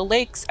changing. The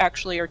lakes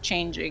actually are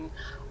changing.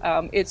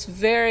 It's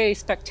very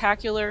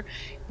spectacular.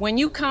 When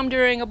you come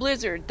during a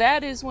blizzard,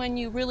 that is when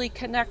you really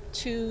connect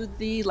to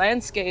the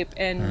landscape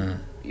and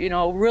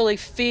really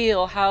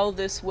feel how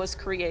this was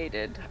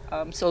created.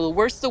 So the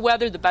worse the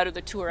weather, the better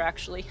the tour,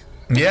 actually.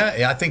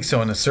 Yeah, I think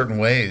so in certain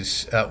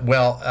ways.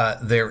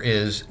 There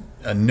is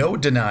no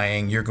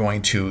denying you're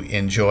going to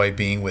enjoy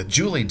being with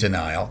Julie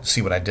Denial.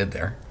 See what I did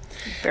there?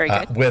 Very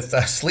good. With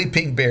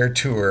Sleeping Bear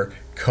Tour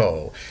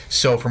Co.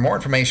 So for more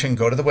information,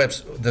 go to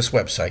this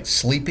website,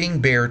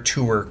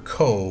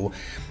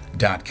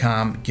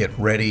 sleepingbeartourco.com. Get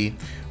ready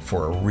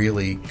for a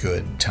really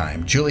good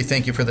time. Julie,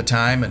 thank you for the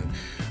time, and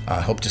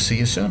hope to see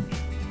you soon.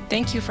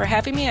 Thank you for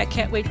having me. I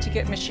can't wait to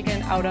get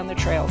Michigan out on the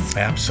trails.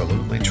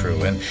 Absolutely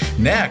true. And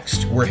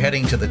next, we're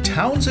heading to the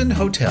Townsend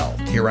Hotel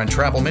here on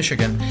Travel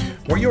Michigan,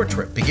 where your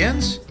trip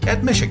begins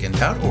at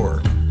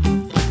michigan.org.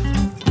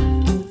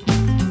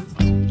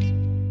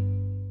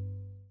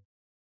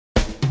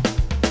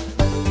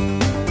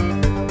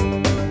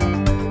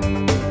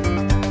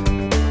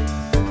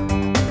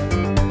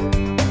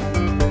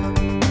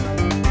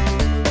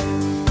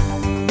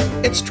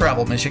 It's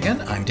Travel Michigan.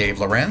 I'm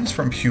Dave Lorenz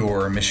from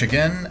Pure,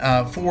 Michigan.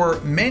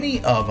 For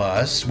many of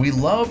us, we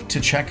love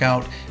to check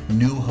out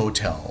new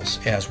hotels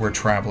as we're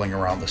traveling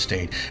around the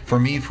state. For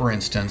me, for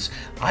instance,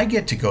 I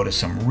get to go to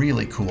some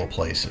really cool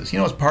places.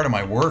 As part of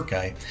my work,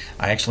 I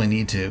actually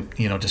need to,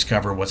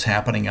 discover what's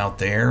happening out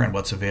there and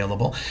what's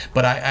available.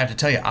 But I have to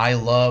tell you, I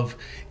love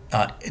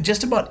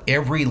just about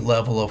every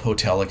level of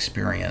hotel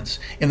experience,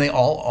 and they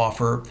all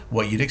offer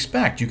what you'd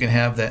expect. You can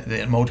have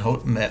that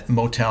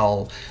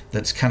motel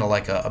that's kind of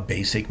like a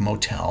basic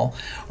motel,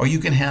 or you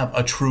can have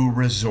a true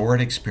resort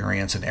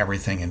experience and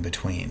everything in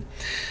between.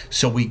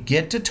 So we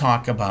get to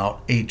talk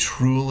about a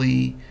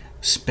truly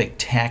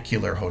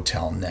spectacular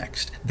hotel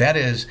next. That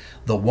is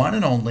the one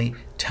and only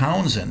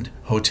Townsend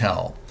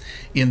Hotel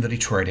in the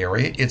Detroit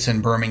area. It's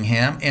in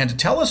Birmingham. And to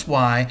tell us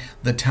why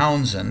the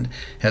Townsend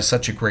has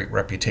such a great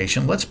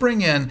reputation, let's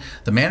bring in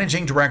the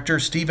managing director,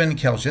 Stephen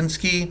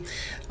Kalzinski.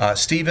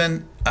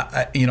 Stephen,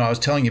 I was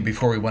telling you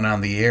before we went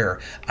on the air,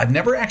 I've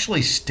never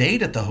actually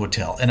stayed at the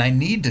hotel, and I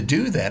need to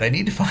do that. I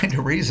need to find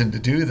a reason to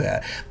do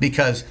that,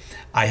 because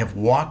I have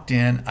walked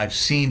in, I've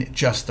seen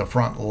just the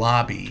front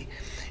lobby,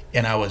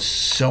 and I was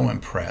so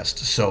impressed.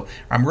 So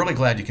I'm really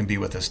glad you can be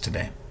with us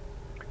today.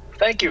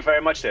 Thank you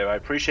very much, Dave. I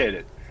appreciate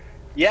it.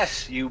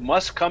 Yes, you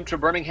must come to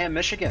Birmingham,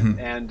 Michigan.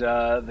 And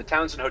the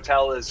Townsend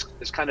Hotel is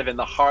kind of in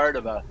the heart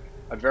of a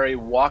very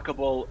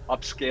walkable,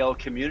 upscale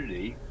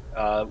community,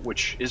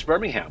 which is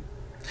Birmingham.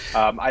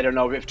 I don't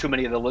know if too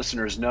many of the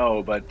listeners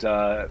know,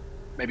 but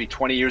maybe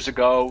 20 years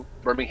ago,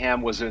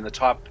 Birmingham was in the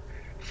top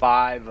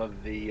 5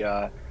 of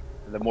the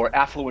more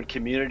affluent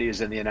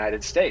communities in the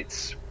United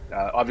States.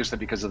 Obviously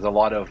because of a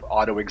lot of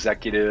auto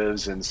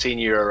executives and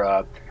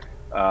senior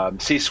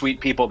C-suite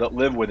people that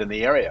live within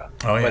the area.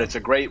 Oh, yeah. But it's a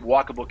great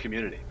walkable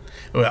community.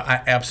 Well,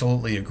 I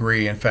absolutely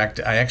agree. In fact,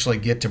 I actually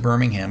get to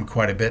Birmingham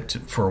quite a bit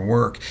for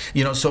work.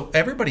 So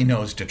everybody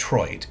knows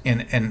Detroit,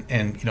 and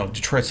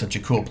Detroit's such a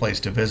cool place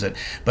to visit.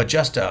 But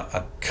just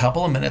a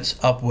couple of minutes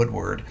up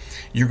Woodward,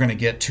 you're going to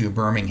get to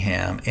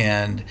Birmingham,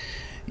 and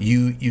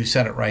you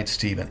said it right,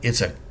 Stephen.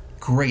 It's a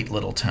great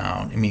little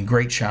town. I mean,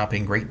 great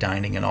shopping, great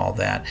dining, and all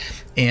that.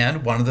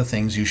 And one of the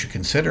things you should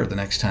consider the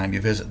next time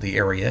you visit the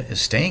area is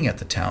staying at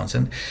the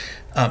Townsend.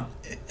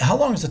 How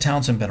long has the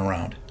Townsend been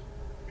around?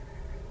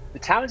 The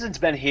Townsend's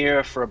been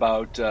here for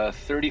about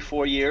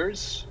 34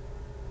 years,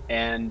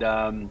 and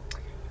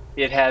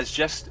it has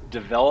just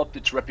developed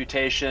its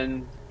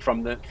reputation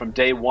from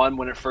day one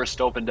when it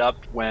first opened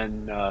up,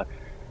 when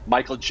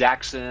Michael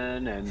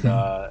Jackson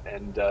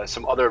and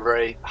some other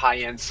very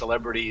high-end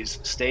celebrities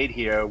stayed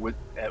here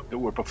that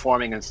were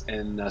performing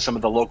in some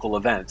of the local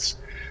events.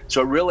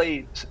 So it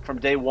really, from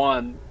day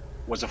one,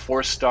 was a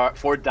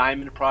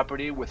 4-diamond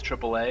property with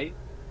AAA,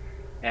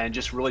 and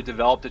just really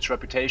developed its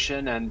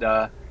reputation. And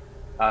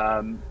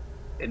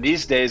in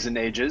these days and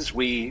ages,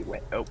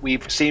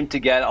 we've seemed to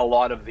get a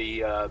lot of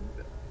the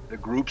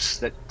groups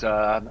that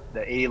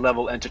the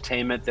A-level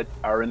entertainment that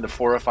are in the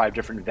 4 or 5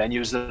 different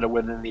venues that are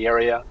within the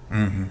area.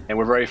 Mm-hmm. And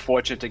we're very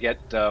fortunate to get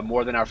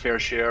more than our fair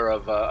share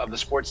of the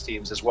sports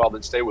teams as well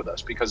that stay with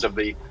us, because of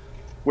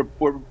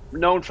we're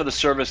known for the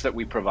service that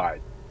we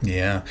provide.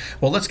 Yeah.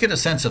 Well, let's get a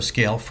sense of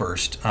scale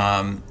first.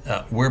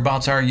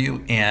 Whereabouts are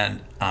you,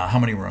 and how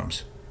many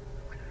rooms?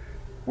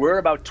 We're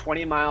about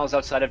 20 miles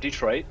outside of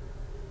Detroit.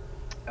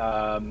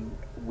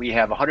 We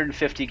have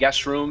 150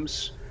 guest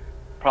rooms.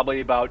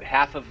 Probably about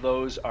half of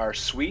those are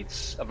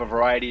suites of a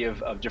variety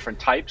of different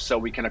types, so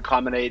we can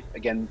accommodate,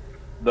 again,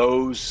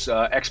 those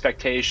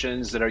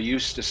expectations that are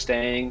used to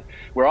staying.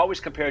 We're always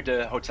compared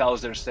to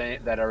hotels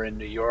that are in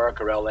New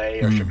York or LA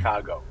or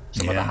Chicago,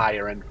 some of the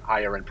higher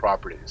end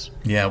properties.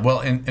 Yeah, well,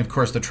 and of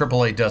course the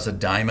AAA does a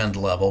diamond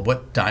level.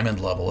 What diamond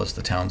level is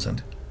the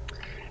Townsend?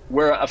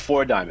 We're a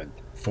 4-diamond.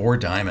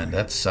 4-diamond.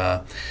 That's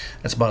about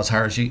as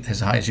high as you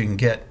can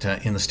get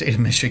in the state of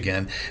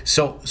Michigan.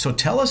 So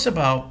tell us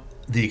about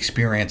the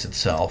experience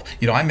itself.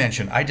 I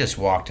mentioned I just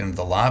walked into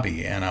the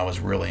lobby and I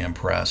was really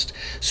impressed.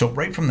 So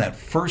right from that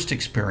first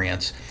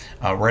experience,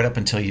 right up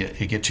until you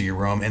get to your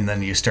room, and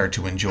then you start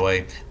to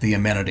enjoy the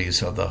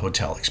amenities of the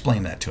hotel.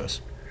 Explain that to us.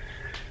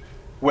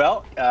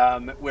 Well,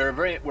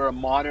 we're a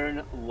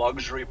modern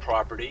luxury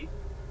property.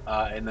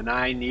 In the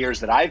 9 years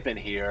that I've been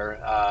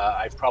here,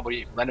 I've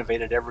probably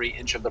renovated every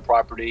inch of the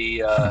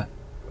property a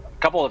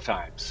couple of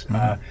times.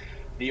 Mm-hmm.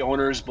 The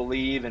owners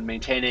believe in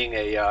maintaining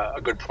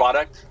a good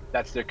product.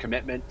 That's their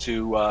commitment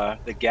to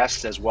the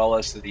guests as well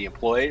as to the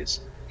employees.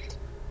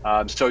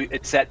 So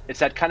it's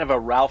that kind of a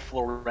Ralph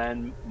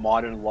Lauren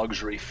modern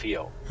luxury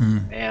feel.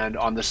 And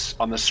on the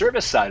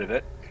service side of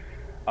it,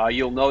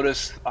 you'll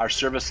notice our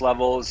service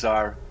levels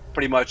are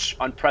pretty much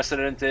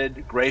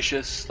unprecedented,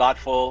 gracious,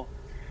 thoughtful,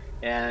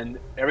 and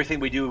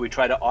everything we do, we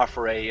try to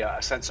offer a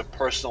sense of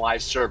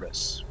personalized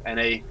service. And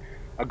a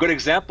good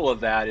example of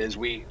that is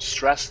we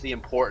stress the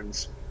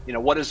importance.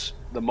 What is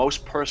the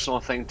most personal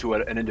thing to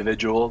an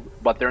individual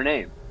but their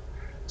name?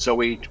 So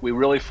we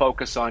really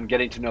focus on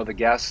getting to know the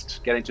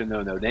guests, getting to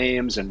know their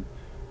names, and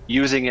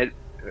using it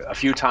a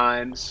few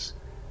times,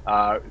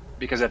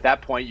 because at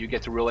that point you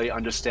get to really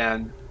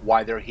understand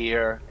why they're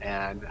here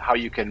and how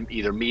you can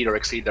either meet or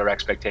exceed their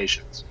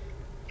expectations.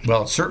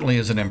 Well, it certainly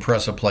is an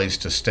impressive place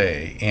to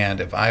stay.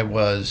 And if I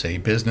was a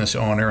business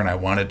owner and I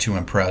wanted to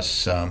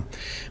impress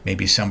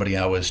maybe somebody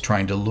I was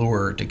trying to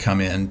lure to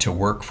come in to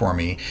work for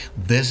me,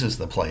 this is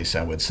the place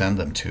I would send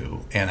them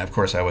to. And of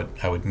course, I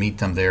would meet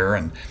them there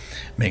and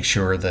make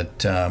sure that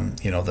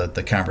that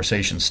the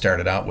conversation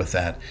started out with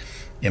that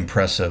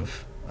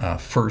impressive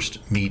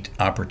first meet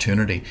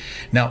opportunity.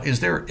 Now,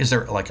 is there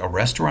like a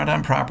restaurant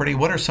on property?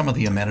 What are some of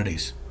the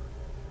amenities?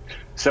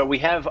 So we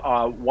have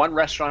one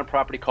restaurant on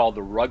property called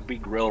the Rugby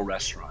Grill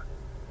Restaurant,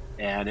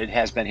 and it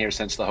has been here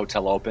since the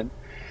hotel opened.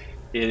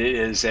 It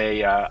is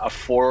a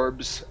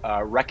Forbes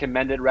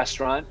recommended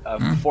restaurant.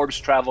 Forbes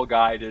Travel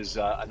Guide is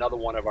another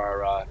one of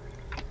our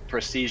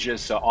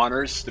prestigious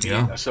honors to be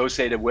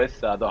associated with.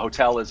 The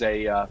hotel is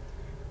a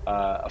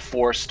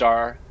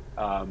 4-star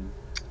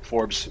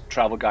Forbes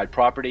Travel Guide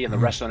property, and the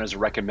restaurant is a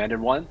recommended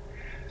one.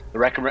 The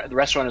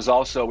restaurant is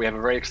also, we have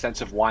a very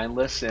extensive wine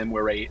list, and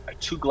we're a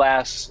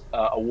 2-glass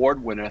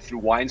award winner through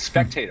Wine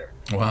Spectator.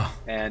 Wow.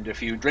 And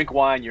if you drink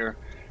wine, you're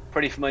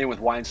pretty familiar with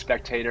Wine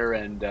Spectator.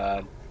 And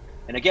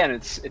again,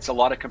 it's a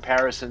lot of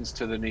comparisons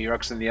to the New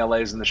Yorks and the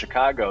LAs and the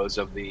Chicagos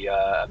of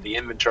the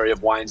inventory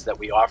of wines that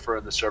we offer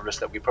and the service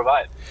that we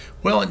provide.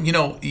 Well,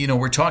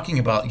 we're talking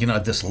about,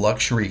 this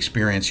luxury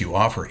experience you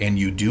offer, and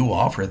you do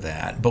offer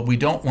that, but we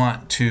don't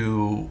want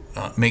to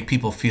make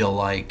people feel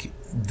like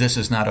this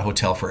is not a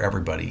hotel for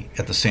everybody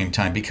at the same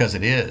time, because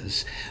it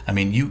is. I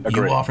mean, you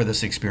offer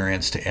this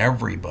experience to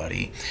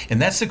everybody,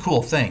 and that's the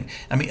cool thing.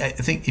 I mean, I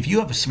think if you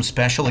have some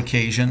special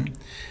occasion,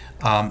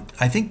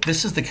 I think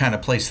this is the kind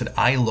of place that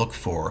I look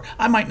for.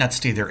 I might not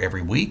stay there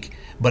every week,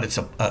 but it's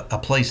a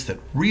place that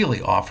really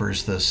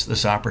offers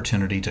this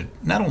opportunity to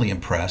not only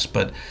impress,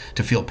 but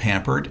to feel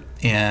pampered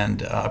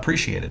and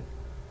appreciated.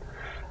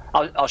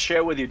 I'll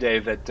share with you,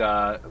 Dave,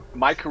 that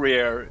my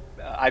career,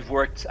 I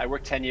worked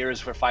 10 years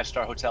for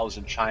 5-star hotels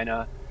in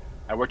China.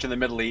 I worked in the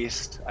Middle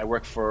East. I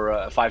worked for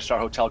a 5-star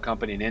hotel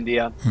company in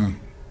India.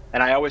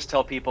 And I always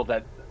tell people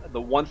that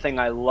the one thing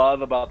I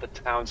love about the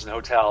Townsend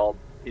Hotel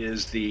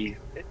is the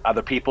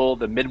other people,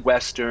 the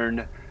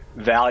Midwestern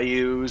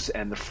values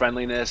and the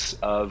friendliness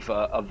of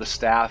the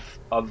staff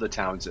of the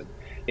Townsend.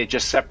 It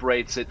just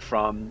separates it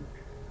from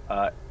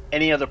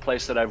any other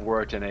place that I've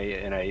worked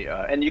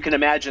and you can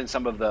imagine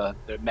some of the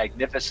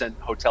magnificent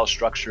hotel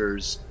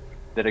structures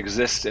that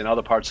exist in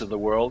other parts of the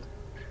world.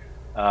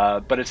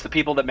 But it's the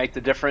people that make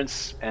the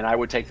difference, and I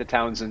would take the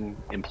Townsend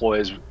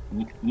employees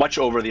much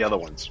over the other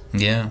ones.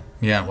 Yeah.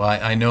 Well,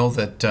 I know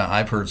that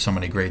I've heard so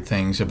many great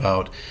things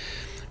about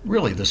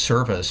really the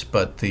service,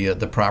 but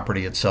the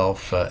property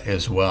itself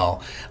as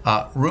well.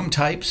 Room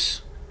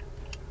types?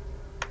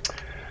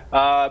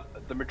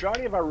 The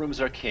majority of our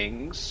rooms are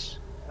kings.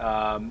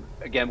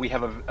 Again, we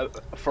have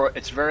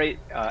it's very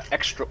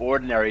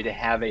extraordinary to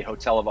have a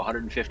hotel of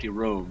 150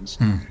 rooms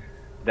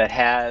that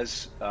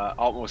has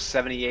almost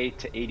 78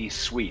 to 80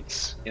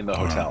 suites in the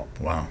hotel.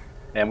 Wow.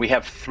 And we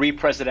have 3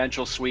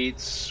 presidential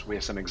suites. We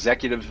have some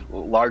executive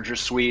larger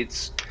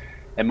suites,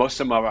 and most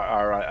of them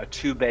are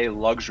 2-bay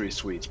luxury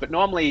suites. But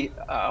normally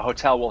a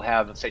hotel will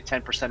have, let's say,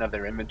 10% of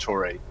their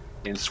inventory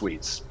in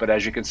suites. But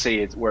as you can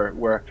see,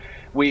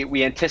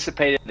 we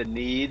anticipated the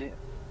need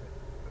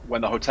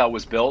when the hotel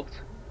was built,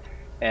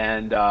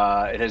 and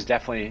it has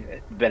definitely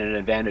been an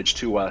advantage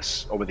to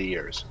us over the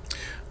years.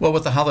 Well,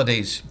 with the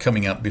holidays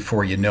coming up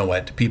before you know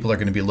it, people are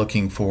going to be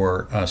looking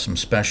for some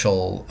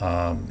special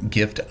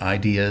gift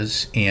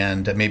ideas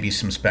and maybe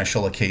some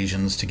special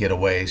occasions to get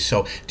away.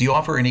 So do you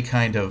offer any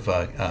kind of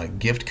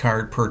gift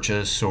card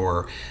purchase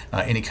or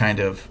any kind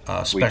of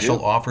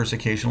special offers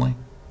occasionally?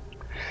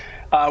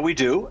 We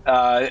do.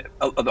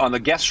 On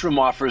the guest room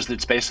offers,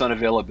 that's based on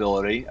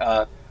availability.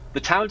 The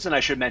Townsend,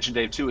 I should mention,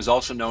 Dave, too, is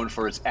also known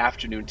for its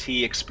afternoon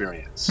tea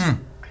experience.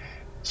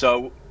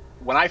 So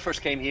when I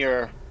first came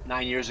here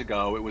 9 years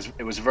ago,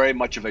 it was very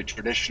much of a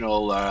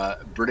traditional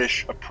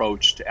British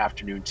approach to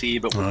afternoon tea,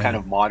 but we've kind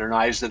of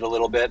modernized it a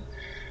little bit.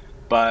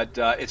 But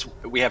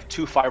we have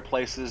 2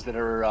 fireplaces that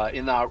are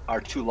in our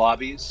 2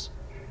 lobbies,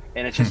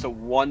 and it's just a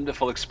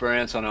wonderful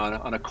experience on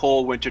a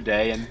cold winter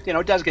day. And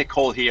it does get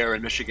cold here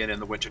in Michigan in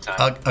the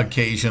wintertime.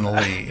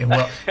 Occasionally.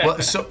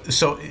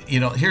 So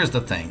here's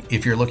the thing: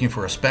 if you're looking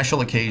for a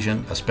special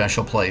occasion, a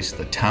special place,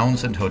 the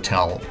Townsend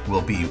Hotel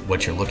will be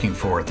what you're looking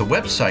for. The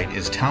website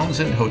is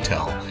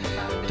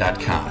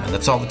townsendhotel.com, and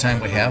that's all the time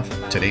we have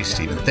today.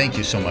 Stephen, thank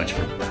you so much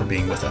for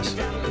being with us.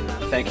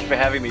 Thank you for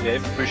having me,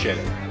 Dave. Appreciate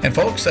it. And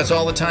folks, that's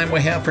all the time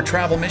we have for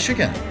Travel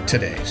Michigan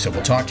today. So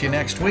we'll talk to you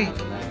next week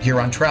here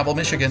on Travel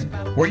Michigan,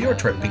 where your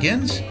trip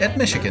begins at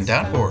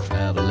michigan.org.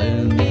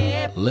 Traveling,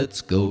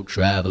 let's go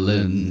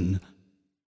traveling.